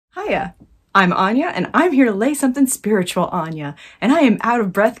Hiya! I'm Anya, and I'm here to lay something spiritual on ya. And I am out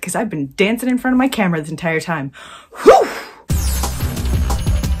of breath because I've been dancing in front of my camera this entire time. Whew!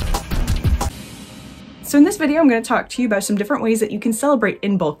 So in this video, I'm going to talk to you about some different ways that you can celebrate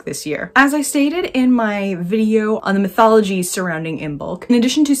Imbolc this year. As I stated in my video on the mythology surrounding Imbolc, in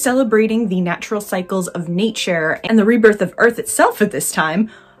addition to celebrating the natural cycles of nature and the rebirth of Earth itself at this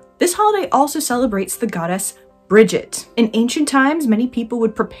time, this holiday also celebrates the goddess Brigid. In ancient times, many people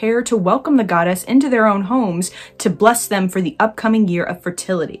would prepare to welcome the goddess into their own homes to bless them for the upcoming year of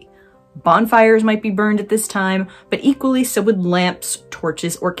fertility. Bonfires might be burned at this time, but equally so would lamps,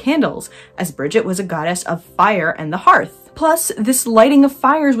 torches, or candles, as Brigid was a goddess of fire and the hearth. Plus, this lighting of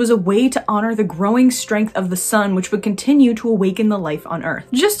fires was a way to honor the growing strength of the sun, which would continue to awaken the life on Earth.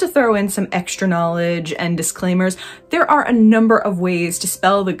 Just to throw in some extra knowledge and disclaimers, there are a number of ways to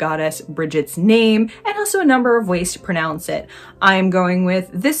spell the goddess Brigid's name, and also a number of ways to pronounce it. I'm going with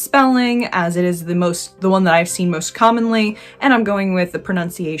this spelling, as it is the one that I've seen most commonly, and I'm going with the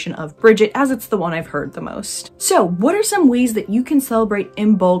pronunciation of Brigid, as it's the one I've heard the most. So, what are some ways that you can celebrate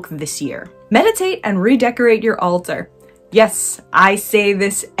Imbolc this year? Meditate and redecorate your altar. Yes, I say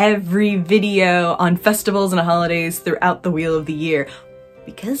this every video on festivals and holidays throughout the wheel of the year,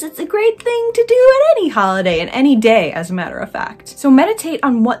 because it's a great thing to do at any holiday and any day, as a matter of fact. So meditate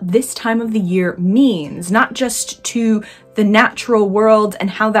on what this time of the year means, not just to the natural world and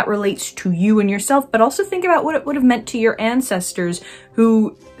how that relates to you and yourself, but also think about what it would have meant to your ancestors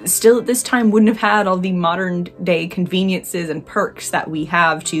who still at this time wouldn't have had all the modern day conveniences and perks that we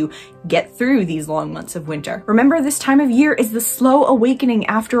have to get through these long months of winter. Remember, this time of year is the slow awakening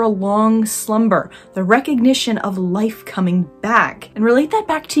after a long slumber, the recognition of life coming back, and relate that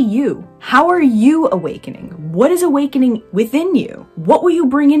back to you. How are you awakening? What is awakening within you? What will you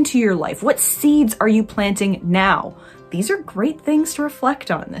bring into your life? What seeds are you planting now? These are great things to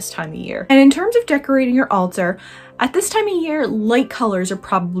reflect on this time of year. And in terms of decorating your altar, at this time of year, light colors are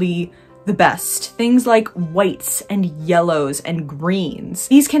probably the best. Things like whites and yellows and greens.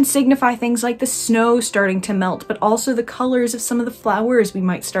 These can signify things like the snow starting to melt, but also the colors of some of the flowers we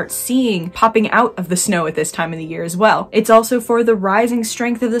might start seeing popping out of the snow at this time of the year as well. It's also for the rising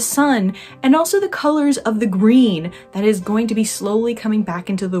strength of the sun, and also the colors of the green that is going to be slowly coming back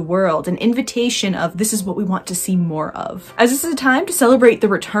into the world, an invitation of this is what we want to see more of. As this is a time to celebrate the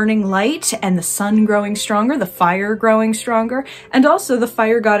returning light and the sun growing stronger, the fire growing stronger, and also the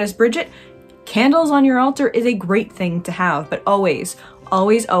fire goddess Brigid, candles on your altar is a great thing to have, but always,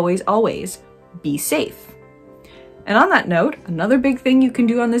 always, always, always be safe. And on that note, another big thing you can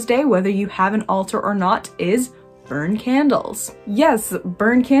do on this day, whether you have an altar or not, is burn candles. Yes,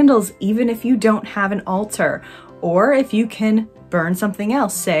 burn candles even if you don't have an altar, or if you can burn something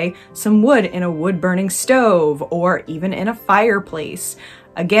else, say some wood in a wood-burning stove, or even in a fireplace.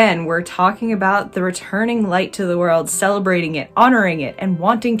 Again, we're talking about the returning light to the world, celebrating it, honoring it, and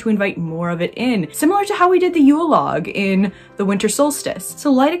wanting to invite more of it in, similar to how we did the Yule log in the Winter Solstice.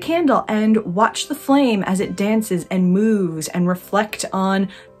 So light a candle and watch the flame as it dances and moves, and reflect on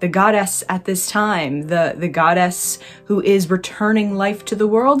the goddess at this time, the goddess who is returning life to the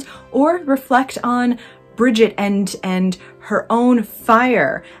world, or reflect on Brigid and her own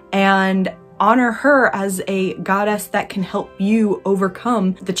fire, and honor her as a goddess that can help you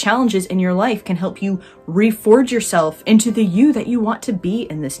overcome the challenges in your life, can help you reforge yourself into the you that you want to be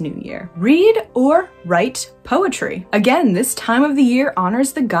in this new year. Read or write poetry. Again, this time of the year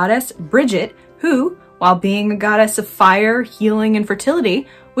honors the goddess Brigid, who, while being a goddess of fire, healing, and fertility,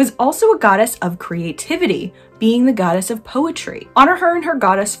 was also a goddess of creativity, being the goddess of poetry. Honor her in her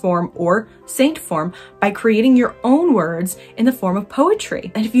goddess form or saint form by creating your own words in the form of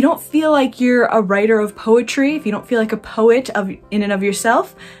poetry. And if you don't feel like you're a writer of poetry, if you don't feel like a poet in and of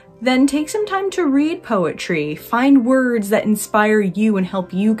yourself, then take some time to read poetry. Find words that inspire you and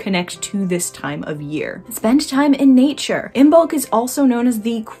help you connect to this time of year. Spend time in nature. Imbolc is also known as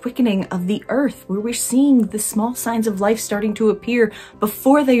the quickening of the earth, where we're seeing the small signs of life starting to appear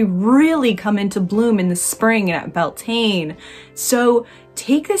before they really come into bloom in the spring and at Beltane. So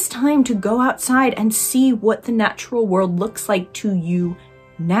take this time to go outside and see what the natural world looks like to you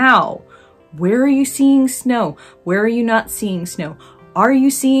now. Where are you seeing snow? Where are you not seeing snow? Are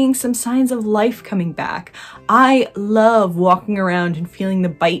you seeing some signs of life coming back? I love walking around and feeling the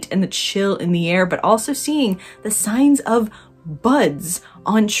bite and the chill in the air, but also seeing the signs of buds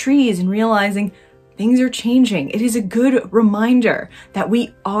on trees and realizing things are changing. It is a good reminder that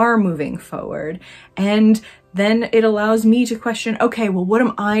we are moving forward. And then it allows me to question, okay, well, what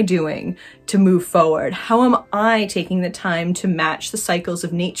am I doing to move forward? How am I taking the time to match the cycles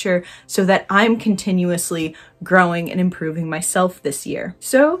of nature so that I'm continuously growing and improving myself this year?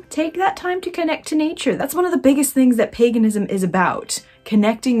 So take that time to connect to nature. That's one of the biggest things that paganism is about.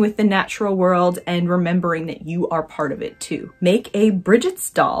 Connecting with the natural world and remembering that you are part of it too. Make a Brigid's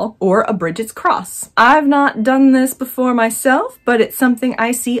doll or a Brigid's cross. I've not done this before myself, but it's something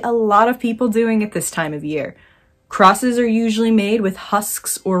I see a lot of people doing at this time of year. Crosses are usually made with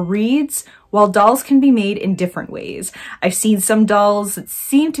husks or reeds, while dolls can be made in different ways. I've seen some dolls that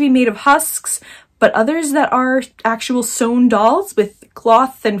seem to be made of husks, but others that are actual sewn dolls with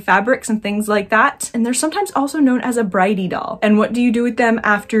cloth and fabrics and things like that. And they're sometimes also known as a bridey doll. And what do you do with them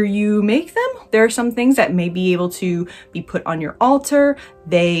after you make them? There are some things that may be able to be put on your altar.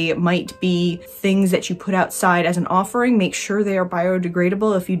 They might be things that you put outside as an offering. Make sure they are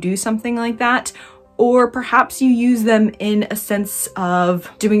biodegradable if you do something like that. Or perhaps you use them in a sense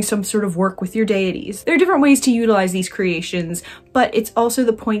of doing some sort of work with your deities. There are different ways to utilize these creations, but it's also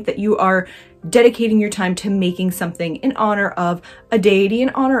the point that you are dedicating your time to making something in honor of a deity, in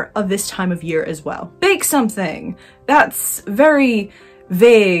honor of this time of year as well. Bake something. That's very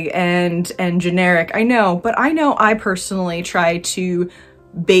vague and generic, I know, but I know I personally try to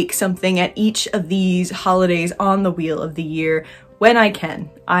bake something at each of these holidays on the wheel of the year when I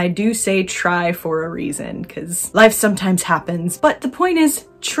can. I do say try for a reason, because life sometimes happens, but the point is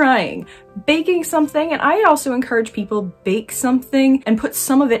trying. Baking something, and I also encourage people bake something and put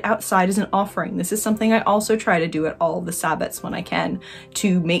some of it outside as an offering. This is something I also try to do at all of the Sabbats when I can,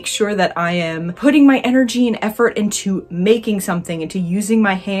 to make sure that I am putting my energy and effort into making something, into using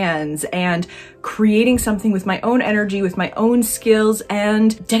my hands and creating something with my own energy, with my own skills,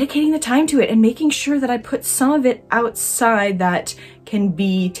 and dedicating the time to it and making sure that I put some of it outside that can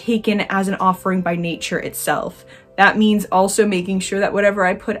be taken as an offering by nature itself. That means also making sure that whatever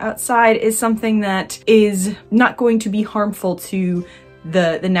I put outside is something that is not going to be harmful to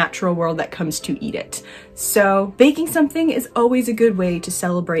the natural world that comes to eat it. So baking something is always a good way to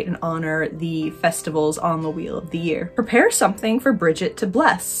celebrate and honor the festivals on the wheel of the year. Prepare something for Brigid to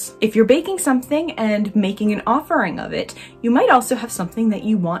bless. If you're baking something and making an offering of it, you might also have something that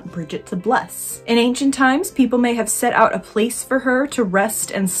you want Brigid to bless. In ancient times, people may have set out a place for her to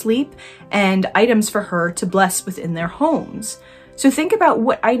rest and sleep and items for her to bless within their homes. So think about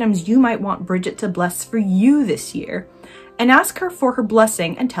what items you might want Brigid to bless for you this year, and ask her for her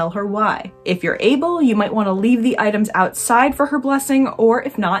blessing and tell her why. If you're able, you might want to leave the items outside for her blessing, or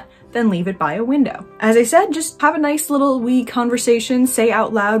if not, then leave it by a window. As I said, just have a nice little wee conversation, say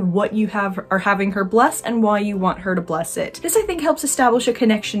out loud what you are having her bless and why you want her to bless it. This, I think, helps establish a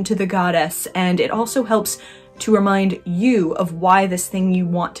connection to the goddess, and it also helps to remind you of why this thing you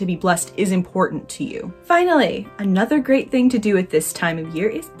want to be blessed is important to you. Finally, another great thing to do at this time of year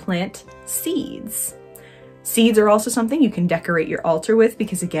is plant seeds. Seeds are also something you can decorate your altar with,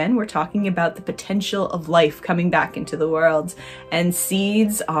 because again, we're talking about the potential of life coming back into the world. And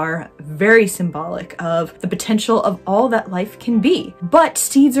seeds are very symbolic of the potential of all that life can be. But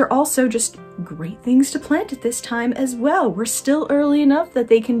seeds are also just great things to plant at this time as well. We're still early enough that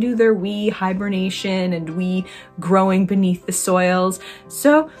they can do their wee hibernation and wee growing beneath the soils.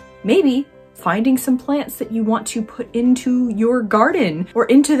 So maybe finding some plants that you want to put into your garden or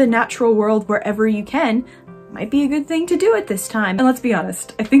into the natural world wherever you can might be a good thing to do at this time. And let's be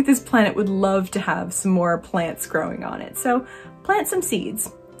honest, I think this planet would love to have some more plants growing on it. So plant some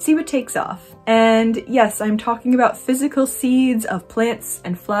seeds, see what takes off. And yes, I'm talking about physical seeds of plants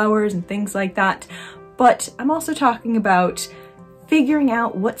and flowers and things like that, but I'm also talking about figuring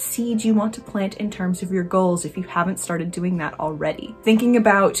out what seeds you want to plant in terms of your goals if you haven't started doing that already. Thinking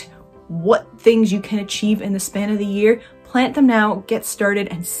about what things you can achieve in the span of the year, plant them now, get started,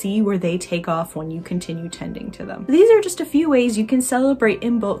 and see where they take off when you continue tending to them. These are just a few ways you can celebrate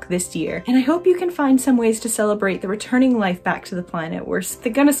Imbolc this year, and I hope you can find some ways to celebrate the returning life back to the planet. We're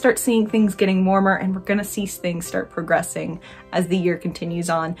gonna start seeing things getting warmer, and we're gonna see things start progressing as the year continues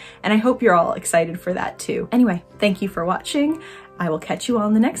on, and I hope you're all excited for that too. Anyway, thank you for watching. I will catch you all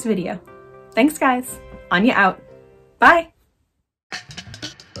in the next video. Thanks guys. Anya out. Bye.